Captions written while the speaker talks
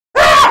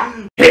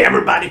Hey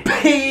everybody,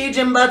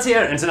 Pigeon Banner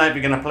here, and tonight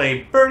we're gonna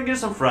play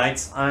Burgers and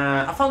Frights.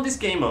 I found this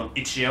game on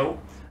itch.io,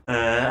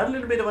 a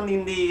little bit of an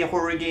indie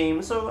horror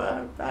game,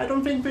 so I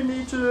don't think we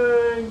need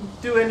to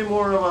do any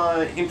more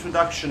of an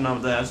introduction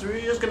of that. So we're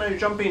just gonna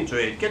jump into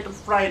it, get the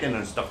fright in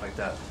and stuff like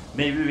that.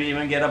 Maybe we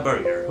even get a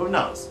burger, who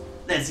knows?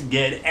 Let's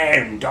get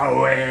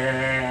into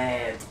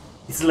it!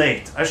 It's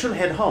late, I should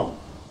head home.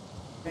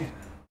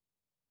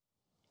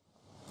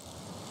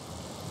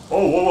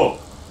 Oh, whoa, whoa!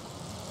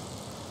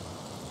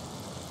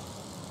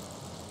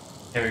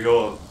 Here we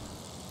go.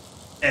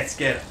 Let's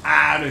get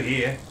out of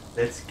here.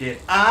 Let's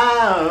get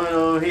out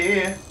of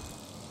here.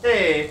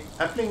 Hey,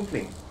 a fling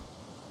fling.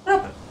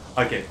 What happened?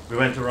 Okay, we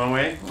went the wrong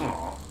way.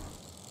 Aww.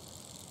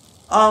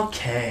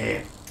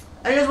 Okay.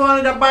 I just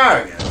wanted a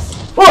burgers.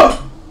 Whoa!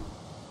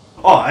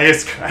 Oh, I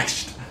just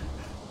crashed.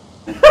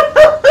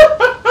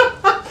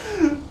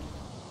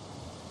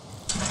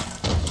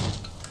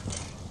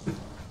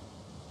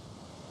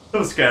 That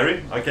was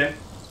scary. Okay.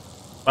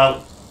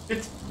 Well.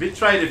 We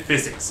tried the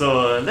physics,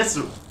 so let's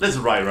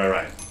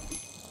ride.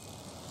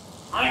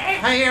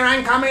 Here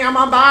I'm coming on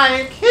my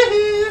bike.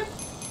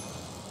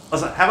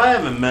 Also, have I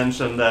ever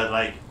mentioned that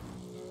like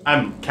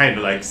I'm kind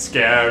of like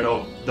scared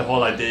of the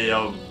whole idea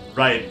of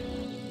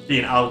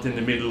being out in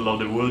the middle of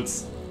the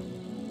woods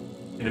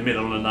in the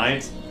middle of the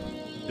night?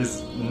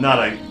 Is not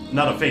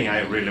a thing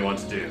I really want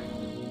to do.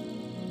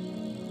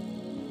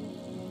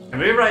 Can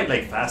we ride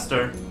like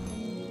faster?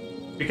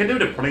 We can do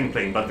the pling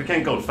pling, but we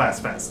can't go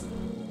fast.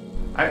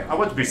 I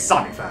want to be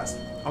Sonic fast.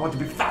 I want to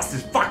be fast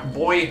as fuck,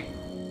 boy.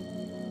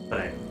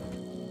 But anyway.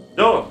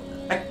 No,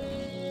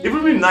 it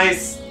would be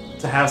nice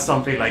to have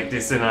something like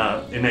this in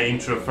an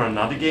intro for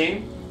another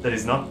game that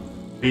is not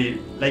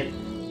like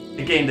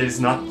a game that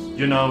is not,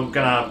 you know,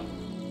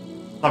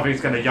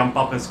 something's gonna jump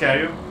up and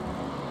scare you.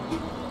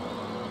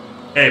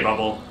 Hey,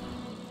 Bubble.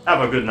 Have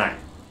a good night.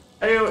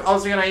 Are you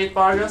also gonna eat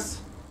burgers?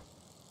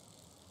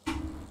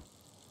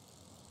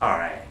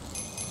 Alright.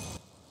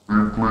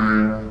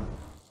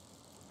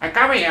 I'm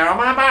coming here on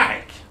my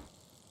bike.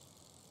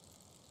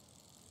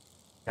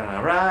 Can I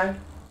ride?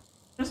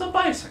 There's a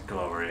bicycle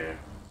over here.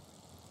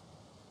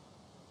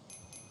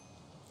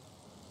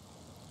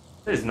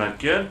 That is not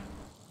good.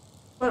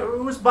 But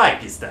whose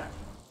bike is that?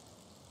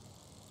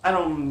 I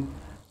don't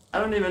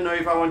even know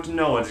if I want to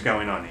know what's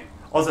going on here.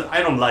 Also,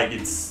 I don't like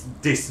it's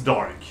this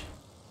dark.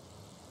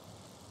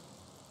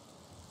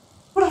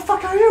 What the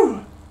fuck are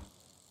you?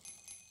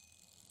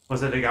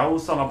 Was it a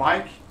ghost on a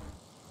bike?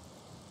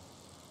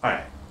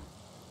 Alright.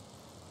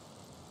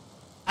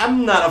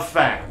 I'm not a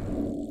fan.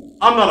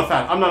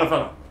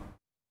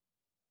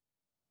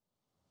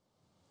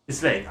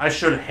 It's late. I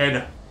should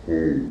head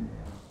home.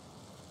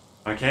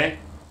 Okay?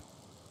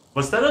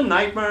 Was that a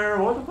nightmare?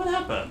 What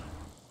happened?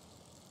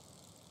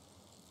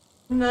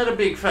 Not a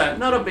big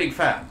fan.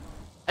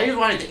 I just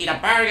wanted to eat a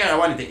burger. I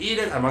wanted to eat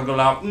it. I'm gonna go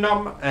out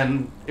numb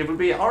and it will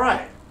be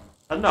alright.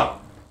 But no.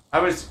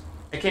 I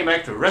came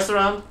back to a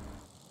restaurant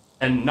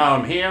and now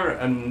I'm here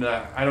and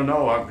I don't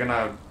know, I'm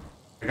gonna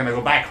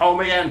go back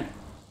home again.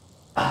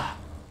 Ah,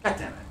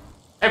 goddammit.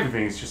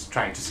 Everything is just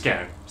trying to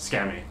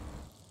scare me.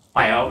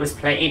 I always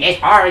play in this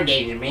horror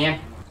game, man.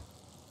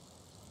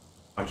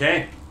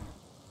 Okay.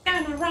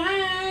 Gonna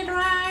ride.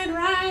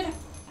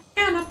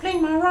 Gonna play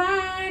my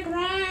ride.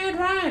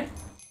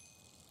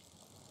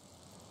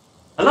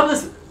 I love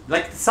this,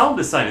 like, the sound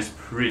design is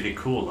pretty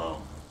cool though.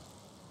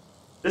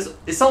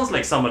 It sounds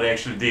like somebody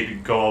actually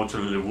did go out to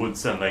the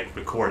woods and like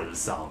recorded the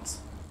sounds.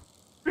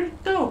 Pretty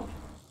dope.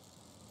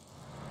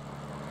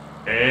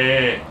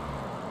 Hey.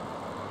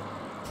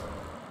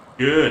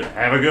 Good,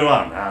 have a good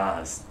one.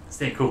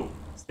 Stay cool,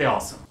 stay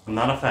awesome. I'm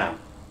not a fan.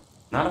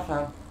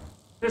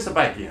 There's a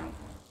bike again.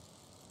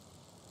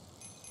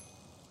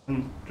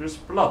 And there's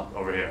blood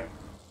over here.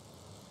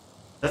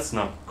 That's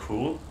not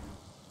cool.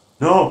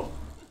 No!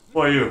 Who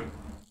are you?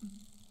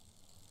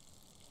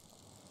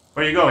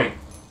 Where are you going?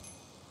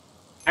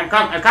 I'm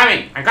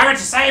coming to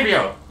save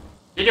you!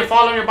 Did you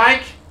fall on your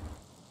bike?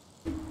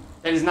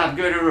 That is not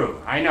good,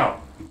 I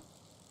know.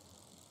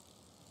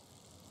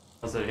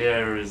 Also,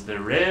 here is the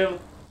rail.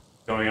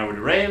 Going over the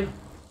rail?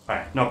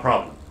 Alright, no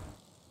problem.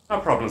 No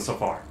problem so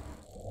far.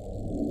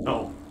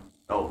 No.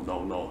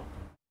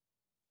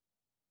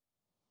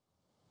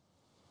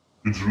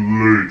 It's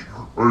late.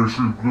 I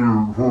should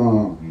go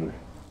home.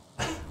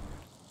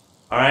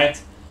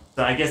 Alright,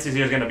 so I guess this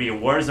is gonna be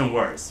worse and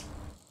worse.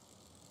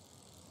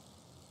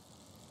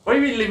 Why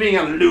are we living in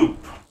a loop?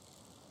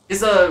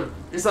 It's a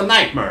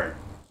nightmare.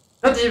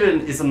 Not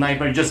even it's a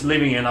nightmare, just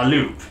living in a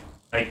loop.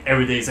 Like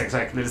every day is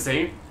exactly the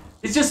same.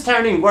 It's just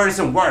turning worse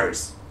and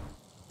worse.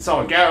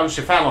 Saw a girl,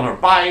 she fell on her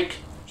bike,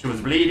 she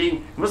was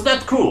bleeding. It was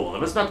not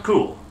cool. It's not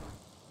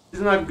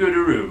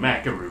good-a-roo,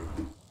 macaroo.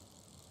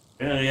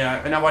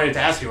 Yeah, and I wanted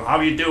to ask you, how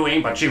are you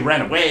doing? But she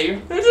ran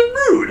away. It's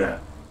rude.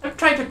 I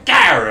tried to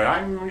scare her.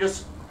 I'm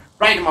just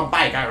riding my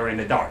bike out in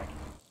the dark.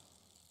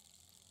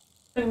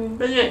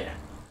 But yeah.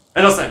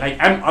 And also, like,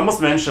 I must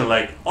mention,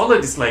 like, all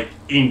of these, like,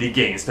 indie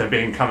games that have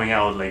been coming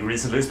out, like,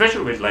 recently,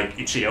 especially with, like,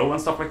 itch.io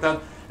and stuff like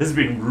that, has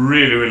been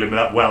really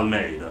well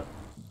made.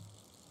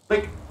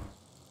 Like,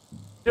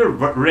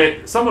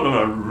 some of them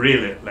are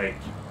really like.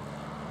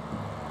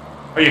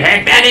 Are you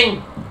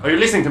headbanging? Are you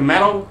listening to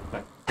metal?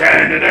 Like,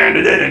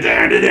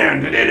 yeah.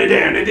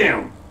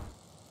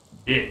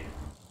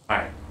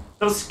 Alright.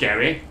 That was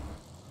scary.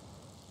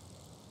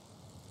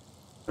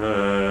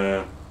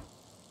 Yeah,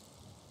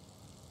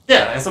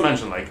 as I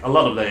mentioned, like a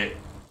lot of the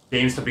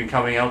games have been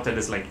coming out that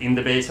is like in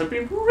the base have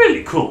been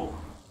really cool.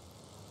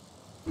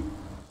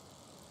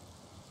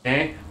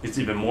 Okay, it's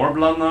even more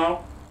blood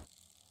now.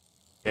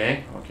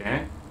 Okay,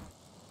 okay.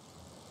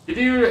 Did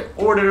you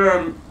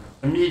order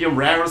a medium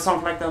rare or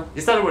something like that?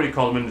 Is that what you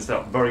call them when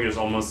the burger is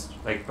almost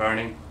like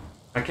burning?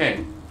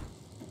 Okay.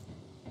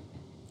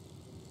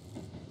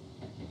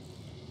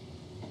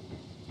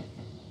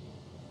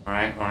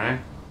 Alright, alright.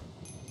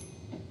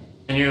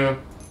 Can you...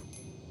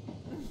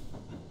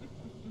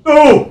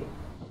 No!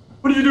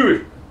 What are you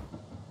doing?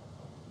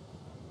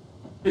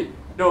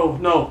 No,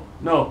 no,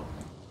 no.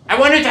 I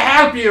wanted to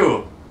help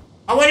you!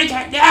 I wanted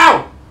to...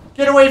 No!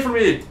 Get away from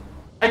me!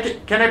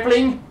 Can I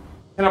pling?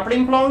 Can I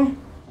pling plong?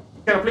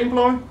 Can I pling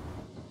plong?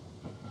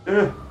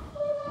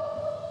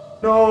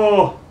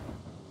 No!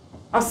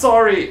 I'm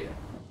sorry!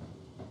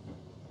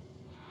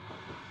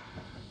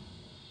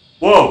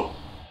 Whoa!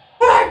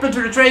 What happened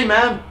to the train,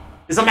 man?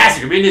 It's a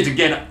massacre. We need to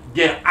get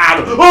out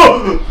of...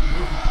 Oh!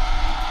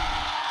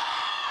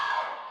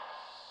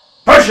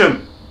 Push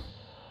him!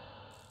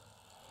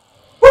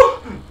 Woo!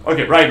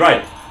 Okay,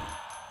 right.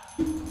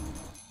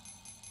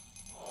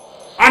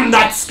 I'm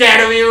not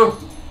scared of you!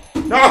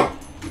 No!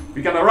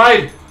 We're gonna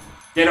ride!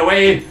 Get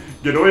away!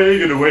 Get away,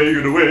 get away,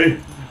 get away!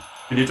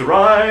 We need to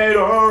ride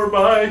our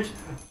bike!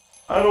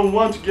 I don't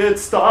want to get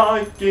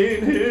stuck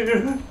in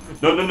here!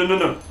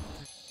 No.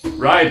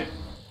 Ride!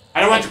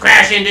 I don't want to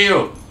crash into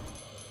you!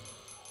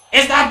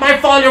 It's not my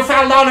fault you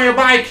fell down on your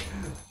bike!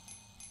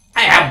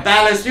 I have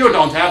balance, you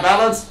don't have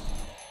balance!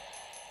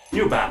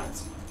 New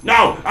balance.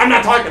 No, I'm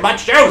not talking about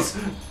shoes!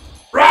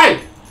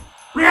 Ride!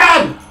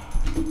 Run!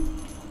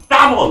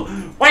 Double!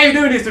 Why are you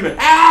doing this to me?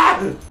 Ah!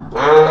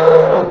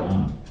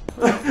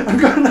 I'm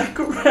gonna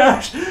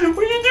crash! What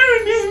are you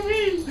doing this to me?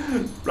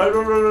 Run!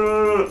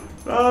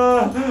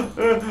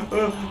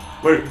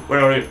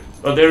 Where are you?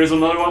 Oh, there is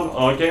another one.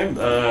 Okay.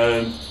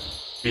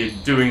 We're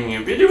doing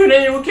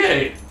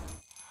okay.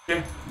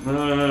 Okay.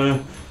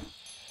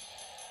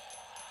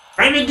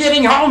 Are we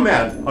getting home,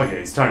 man? Okay,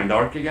 it's turning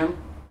dark again.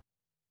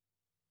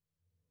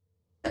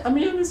 I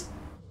mean, it's...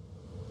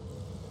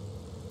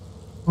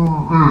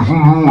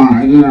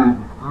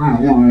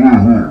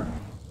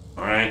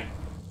 Alright.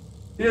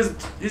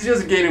 It's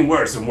just getting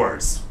worse and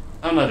worse.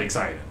 I'm not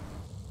excited.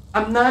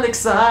 I'm not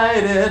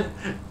excited,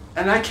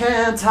 and I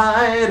can't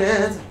hide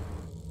it.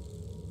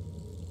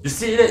 You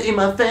see that in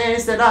my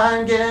face that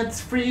I get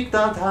freaked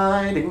out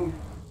hiding.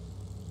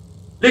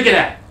 Look at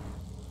that!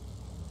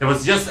 It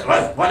was just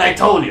what I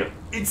told you.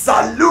 It's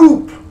a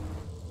loop!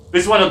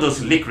 It's one of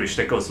those licorice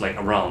that goes like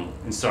around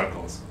in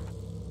circles.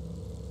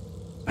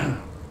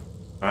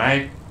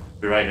 Alright,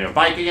 we're riding our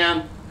bike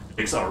again.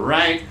 It's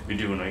alright, we're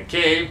doing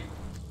okay.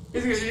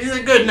 It's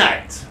a good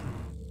night.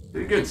 It's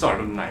a good start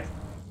of the night.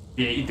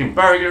 We're eating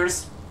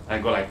burgers. I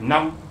go like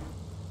numb.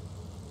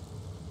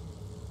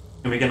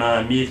 And we're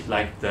gonna meet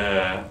like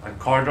a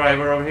car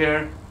driver over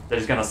here that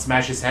is gonna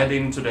smash his head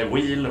into the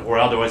wheel, or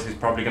otherwise he's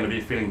probably gonna be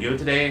feeling good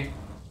today.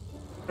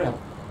 Yeah.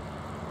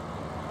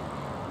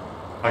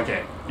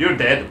 Okay, you're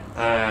dead.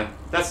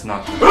 That's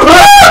not.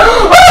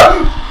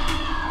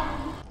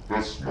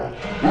 That's not.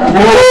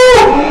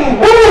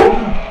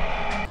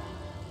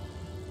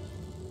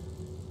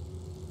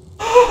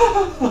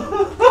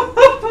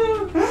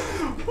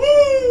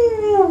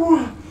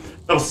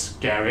 That was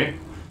scary.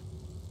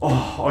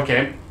 Oh,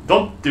 okay.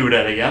 Don't do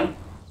that again.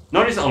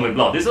 No, this is only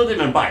blood. This is not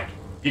even bike.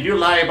 Did you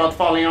lie about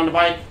falling on the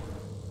bike?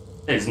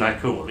 It's not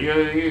cool.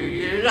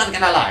 You're not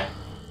gonna lie.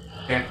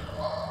 Okay?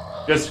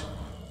 Just...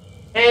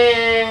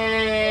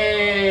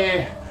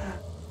 Hey!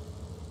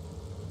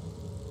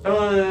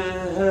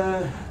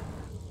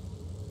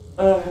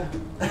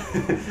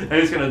 I'm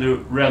just gonna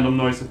do random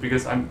noises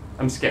because I'm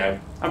scared.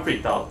 I'm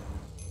freaked out.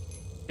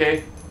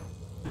 Okay?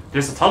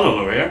 There's a tunnel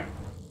over here.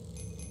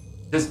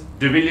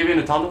 Do we live in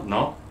a tunnel?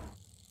 No?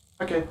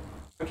 Okay.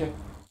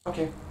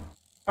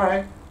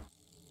 Alright.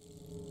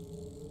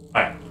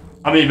 Alright.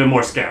 I'm even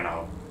more scared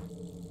now.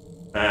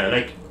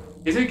 Like,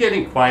 is it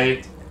getting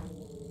quiet?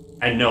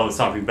 I know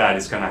something bad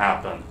is gonna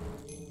happen.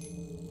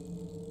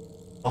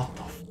 What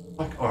the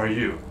fuck are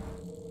you?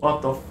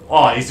 What the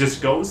oh, it's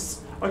just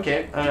ghosts?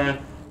 Okay,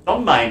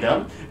 don't mind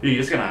them. We're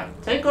just gonna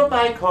take our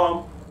bike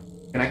home.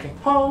 Gonna get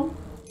home.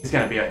 It's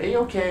gonna be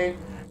a-okay.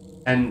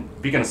 And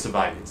we're gonna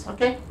survive this,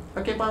 okay?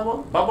 Okay,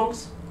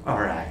 Bubbles?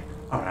 Alright.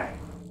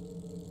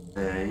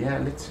 Yeah,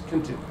 let's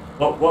continue.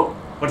 Whoa,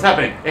 what's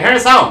happening? I hear a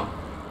sound!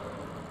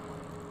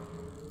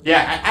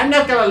 Yeah, I'm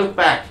not gonna look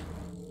back.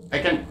 I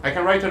can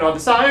ride to the other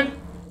side.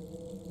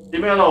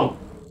 Leave me alone.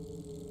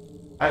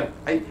 I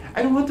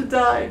don't want to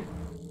die.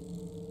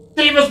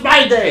 It was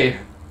my day!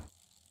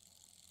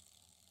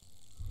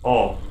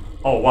 Oh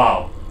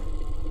wow.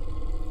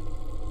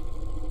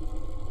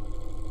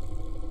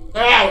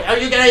 Oh, are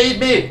you gonna eat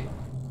me?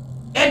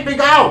 Let me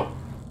go!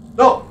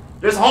 No,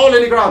 there's a hole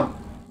in the ground.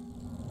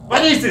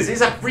 What is this?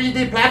 Is a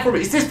 3D platform?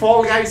 Is this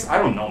Fall Guys? I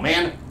don't know,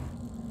 man.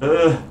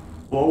 Whoa,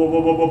 whoa,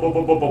 whoa, whoa, whoa,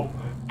 whoa, whoa, whoa.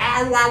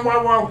 Ow, wow,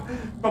 wow, wow.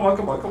 Come on,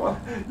 come on, come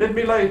on. Let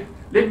me live.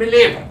 Let me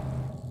live.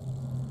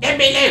 Let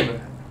me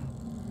live.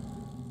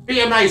 Be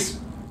a nice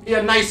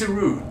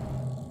rude.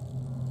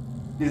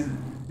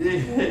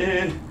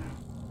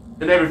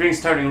 And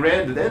everything's turning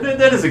red.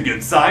 That is a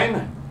good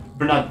sign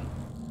for not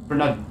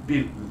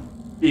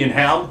being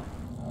held.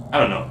 I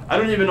don't know. I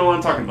don't even know what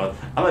I'm talking about.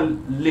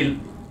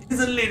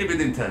 It's a little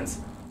bit intense.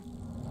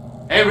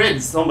 I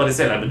read somebody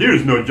say that, but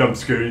there's no jump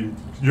scare in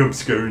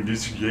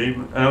this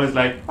game, and I was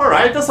like, all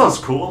right, that sounds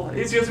cool.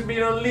 It's just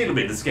being a little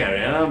bit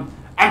scary, and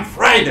I'm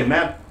frightened,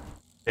 man.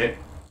 Okay,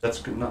 that's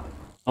good. Not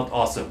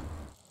awesome.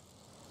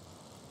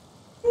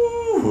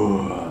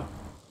 Ooh.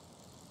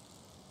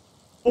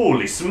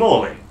 Holy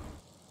smoly!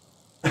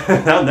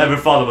 I never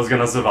thought I was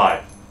gonna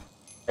survive.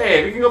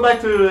 Hey, we can go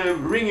back to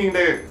ringing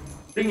the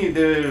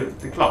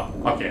clock.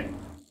 Okay.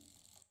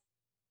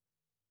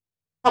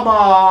 Come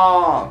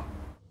on!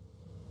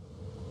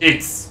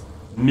 It's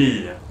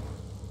me.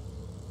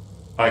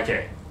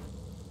 Okay.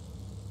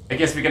 I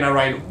guess we're gonna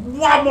ride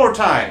one more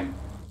time.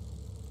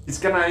 It's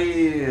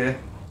gonna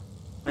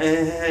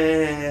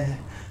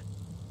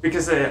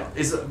because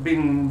it's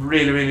been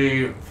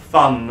really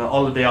fun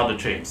all of the other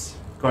trips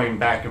going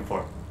back and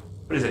forth.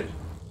 What is it?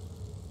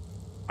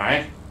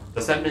 Alright.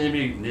 Does that mean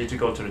we need to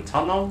go to the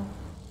tunnel?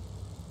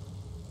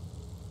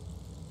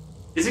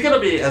 Is it gonna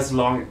be as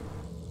long?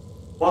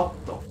 What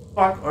the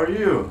fuck are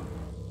you?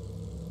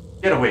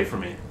 Get away from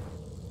me.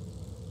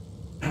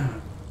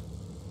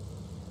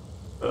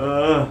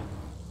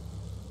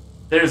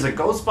 There's a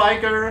ghost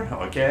biker.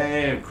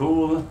 Okay,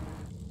 cool.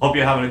 Hope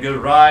you're having a good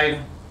ride.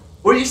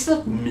 Or is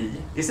that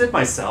me? Is it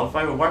myself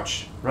I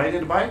watch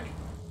riding the bike?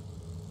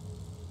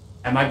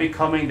 Am I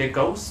becoming the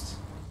ghost?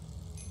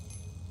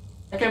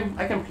 I can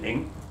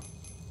pling.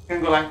 I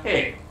can go like,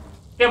 hey,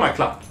 here's my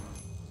clock.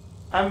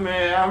 I'm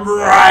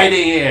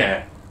riding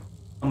here.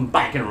 I'm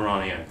biking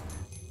around here.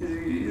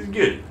 It's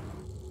good.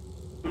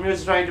 I'm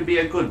just trying to be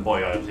a good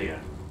boy out here.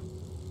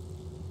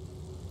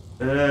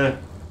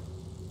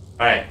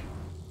 Alright.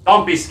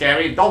 Don't be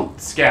scary.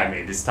 Don't scare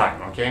me this time,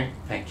 okay?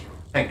 Thank you.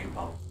 Thank you,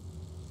 Paul.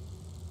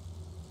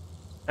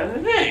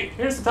 And hey,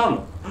 here's the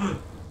tunnel.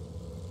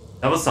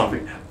 That was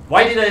something.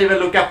 Why did I even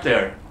look up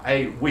there?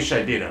 I wish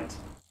I didn't.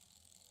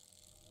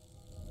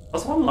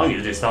 How long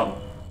is this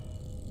tunnel?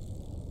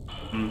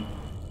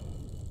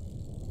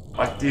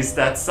 What is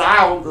that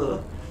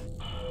sound?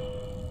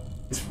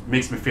 This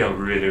makes me feel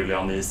really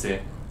uneasy.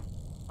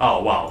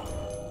 Oh, wow.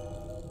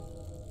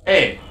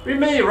 Hey, we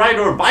may ride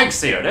our bikes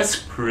here. That's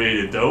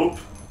pretty dope.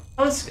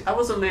 I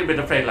was a little bit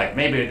afraid, like,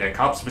 maybe the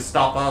cops would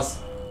stop us.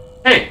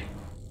 Hey!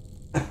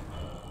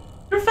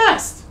 You're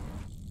fast!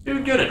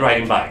 You're good at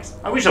riding bikes.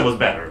 I wish I was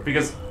better,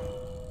 because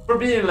for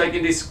being, like,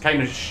 in this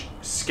kind of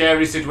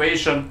scary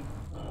situation,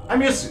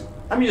 I'm just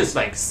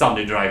like,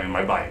 Sunday driving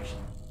my bike.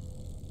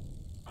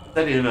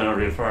 That isn't a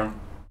real fun.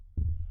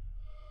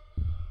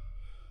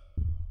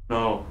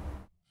 No.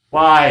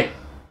 Why?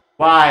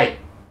 Why?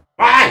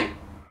 Why?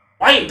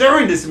 Why are you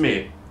doing this to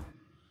me?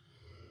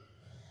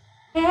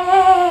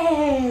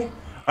 Hey!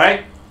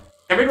 Alright,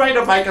 can we ride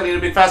our bike a little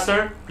bit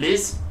faster,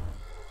 please?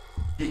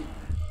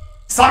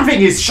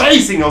 Something is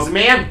chasing us,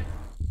 man!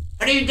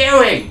 What are you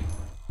doing?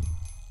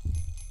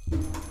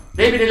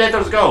 Maybe they let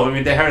us go. I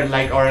mean, they heard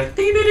like our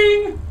ding ding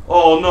ding.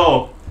 Oh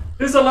no,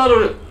 there's a lot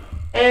of.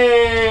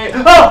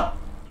 Ah!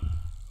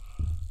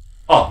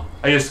 Oh,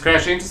 I just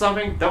crashed into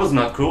something. That was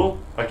not cool.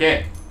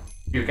 Okay,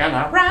 you're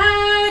gonna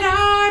ride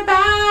our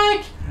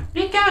bike.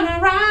 We're gonna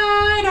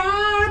ride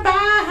our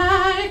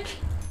bike.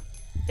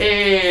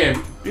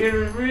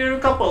 We're a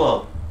couple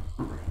of.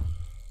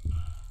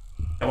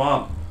 Come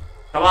on,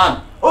 come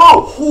on.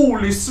 Oh,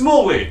 holy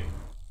smoly!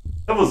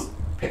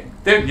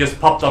 That just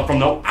popped up from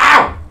the.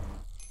 Ow!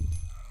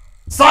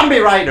 Zombie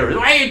rider,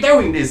 why are you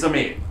doing this to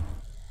me?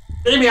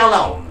 Leave me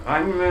alone.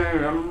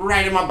 I'm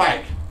riding my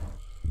bike.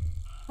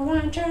 I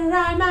want to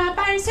ride my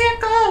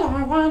bicycle.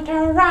 I want to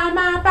ride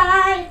my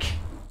bike.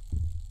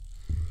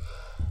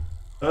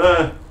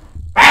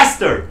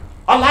 Faster!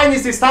 How long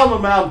is this tunnel,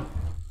 man?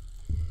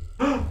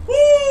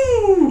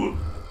 Woo!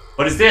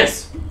 What is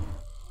this?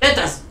 That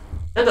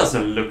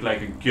doesn't look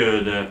like a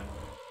good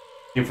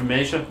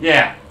information.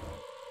 Yeah.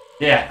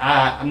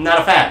 I'm not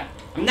a fan.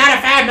 I'm not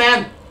a fan,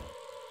 man.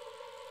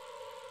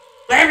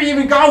 Where are we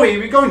even going?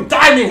 We're going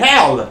down in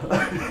hell.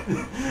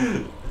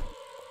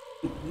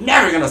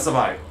 Never gonna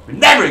survive. We're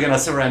never gonna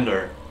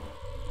surrender.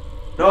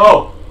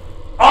 No.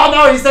 Oh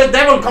no, he's the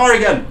devil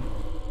Corrigan.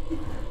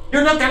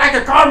 You're looking like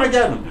a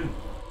Carmageddon.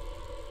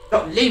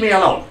 No, leave me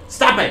alone.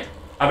 Stop it.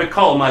 I will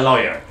call my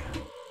lawyer.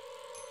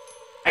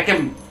 I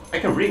can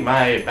ring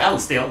my bell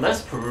still.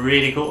 That's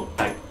pretty cool.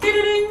 Like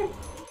ding.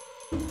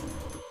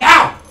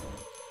 Ow!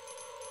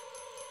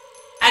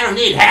 I don't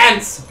need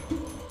hands.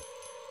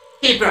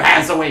 Keep your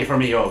hands away from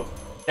me, you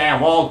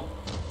damn wall.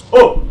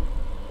 Oh,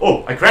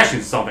 I crashed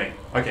into something.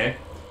 Okay.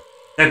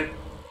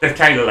 That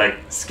kind of like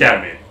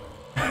scared me.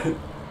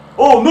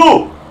 Oh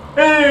no!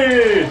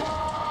 Hey!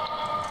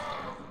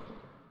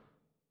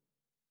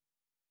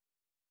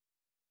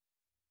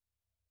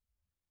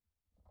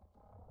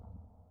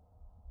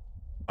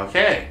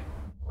 Okay.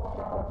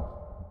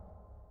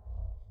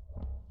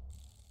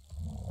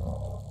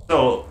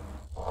 So,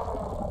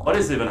 what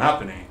is even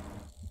happening?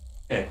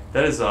 Hey,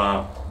 that is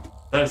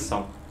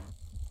some.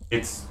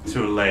 It's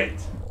too late.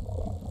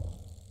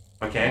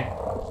 Okay.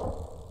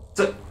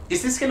 So,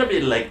 is this gonna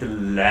be like the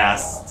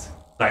last,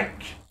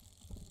 like,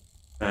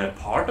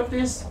 part of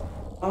this?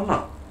 I don't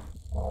know.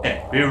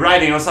 Hey, we're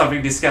riding on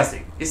something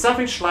disgusting. Is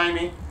something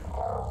slimy?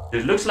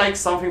 It looks like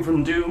something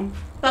from Doom.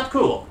 Not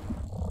cool.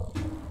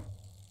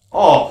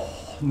 Oh,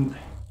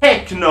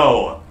 heck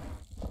no!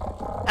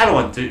 I don't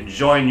want to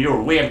join your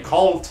weird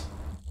cult.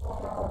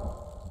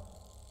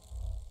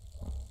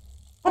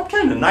 What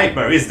kind of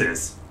nightmare is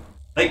this?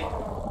 Like,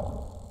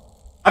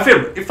 I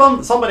feel if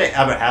somebody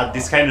ever had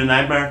this kind of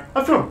nightmare,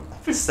 I feel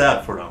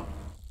sad for them.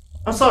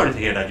 I'm sorry to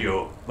hear that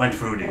you went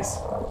through this.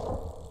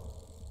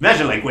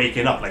 Imagine like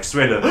waking up like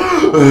straight up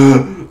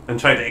and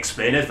trying to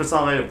explain it for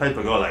somebody.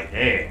 People go like,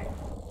 "Hey,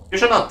 you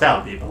should not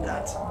tell people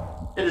that.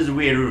 It is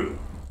weird."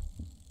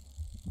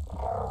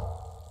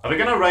 Are we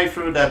gonna ride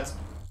through that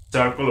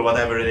circle or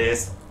whatever it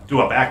is?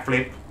 Do a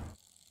backflip?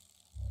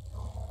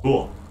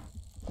 Cool.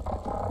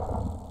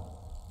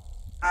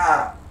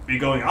 Ah, we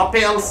going up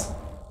hills?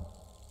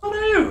 Oh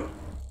no!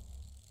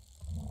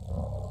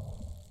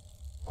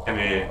 Can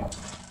we...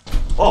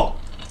 Oh!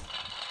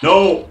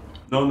 No!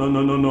 No, no,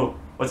 no, no, no.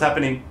 What's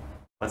happening?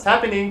 What's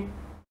happening?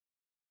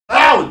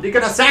 Ow! They're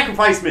gonna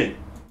sacrifice me!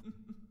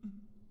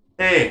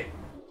 Hey!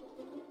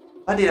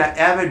 What did I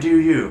ever do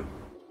you?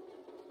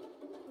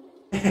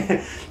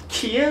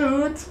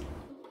 Cute!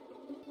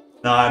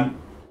 No,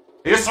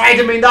 you're trying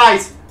to be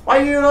nice! Why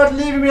are you not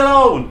leaving me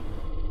alone?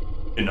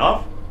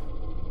 Enough?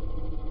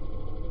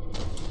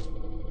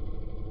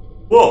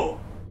 Whoa!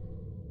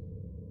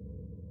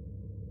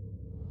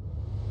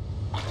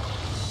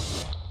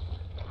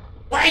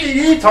 Why did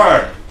you eat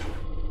her?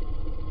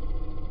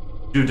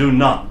 You do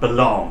not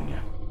belong.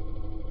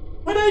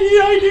 What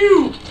did I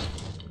do?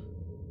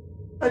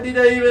 What did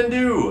I even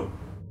do?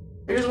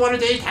 I just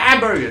wanted to eat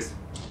hamburgers.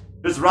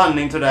 Just run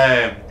into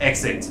the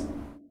exit.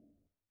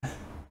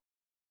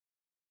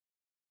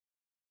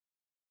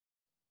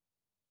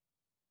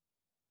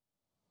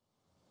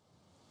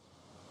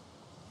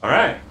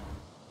 Alright.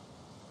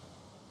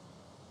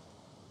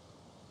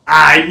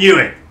 I knew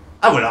it!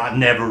 I would not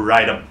never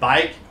ride a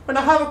bike when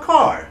I have a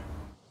car.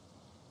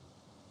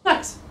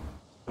 Nice.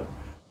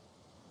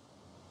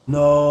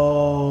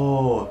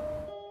 No.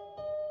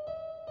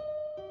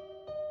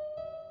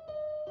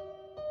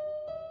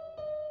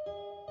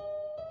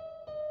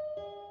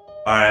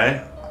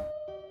 Alright.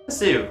 Let's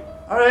see you.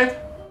 Alright.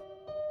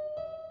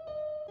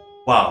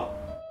 Wow.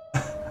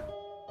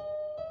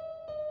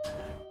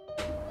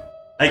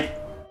 Like,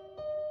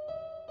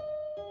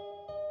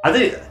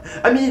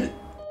 I mean,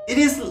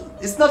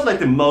 it's not like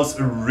the most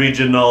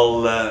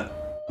original,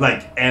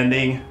 like,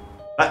 ending.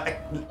 I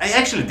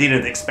actually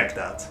didn't expect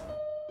that.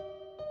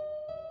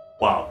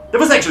 Wow, that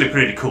was actually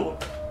pretty cool.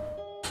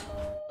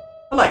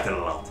 I liked it a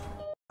lot.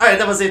 Alright,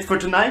 that was it for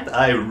tonight.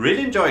 I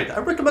really enjoyed it. I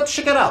recommend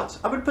check it out.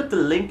 I will put the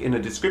link in the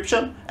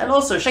description. And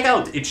also check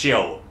out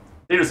itch.io.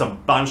 There's a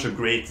bunch of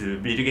great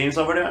video games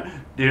over there.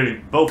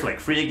 They're both like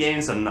free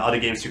games and other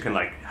games you can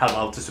like help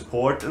out to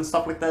support and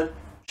stuff like that.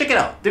 Check it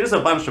out. There's a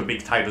bunch of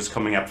big titles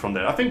coming up from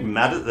there. I think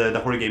the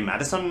horror game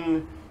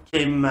Madison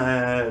came,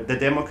 the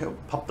demo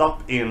popped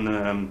up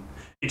in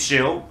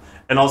itch.io.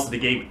 And also the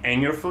game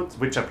Angerfoot,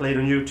 which I played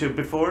on YouTube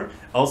before.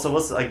 Also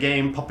was a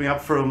game popping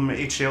up from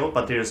itch.io,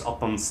 but there's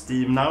up on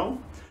Steam now.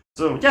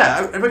 So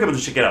yeah, I recommend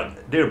to check it out.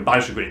 There are a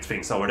bunch of great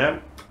things over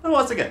there. And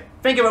once again,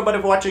 thank you everybody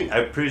for watching. I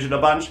appreciate it a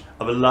bunch.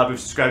 I would love if you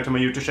subscribe to my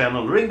YouTube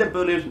channel, ring the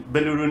bell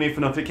for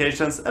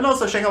notifications, and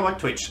also check out my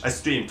Twitch. I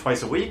stream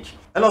twice a week.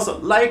 And also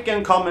like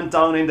and comment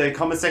down in the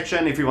comment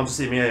section if you want to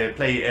see me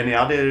play any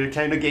other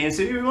kind of games.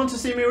 If you want to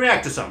see me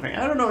react to something.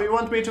 I don't know, you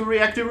want me to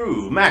react to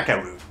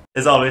Macaru.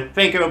 As always,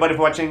 thank you everybody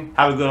for watching.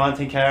 Have a good one,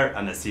 take care,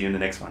 and I'll see you in the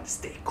next one.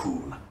 Stay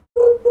cool.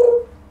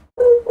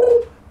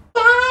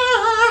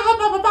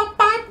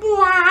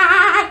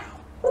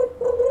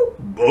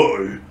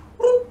 Bye.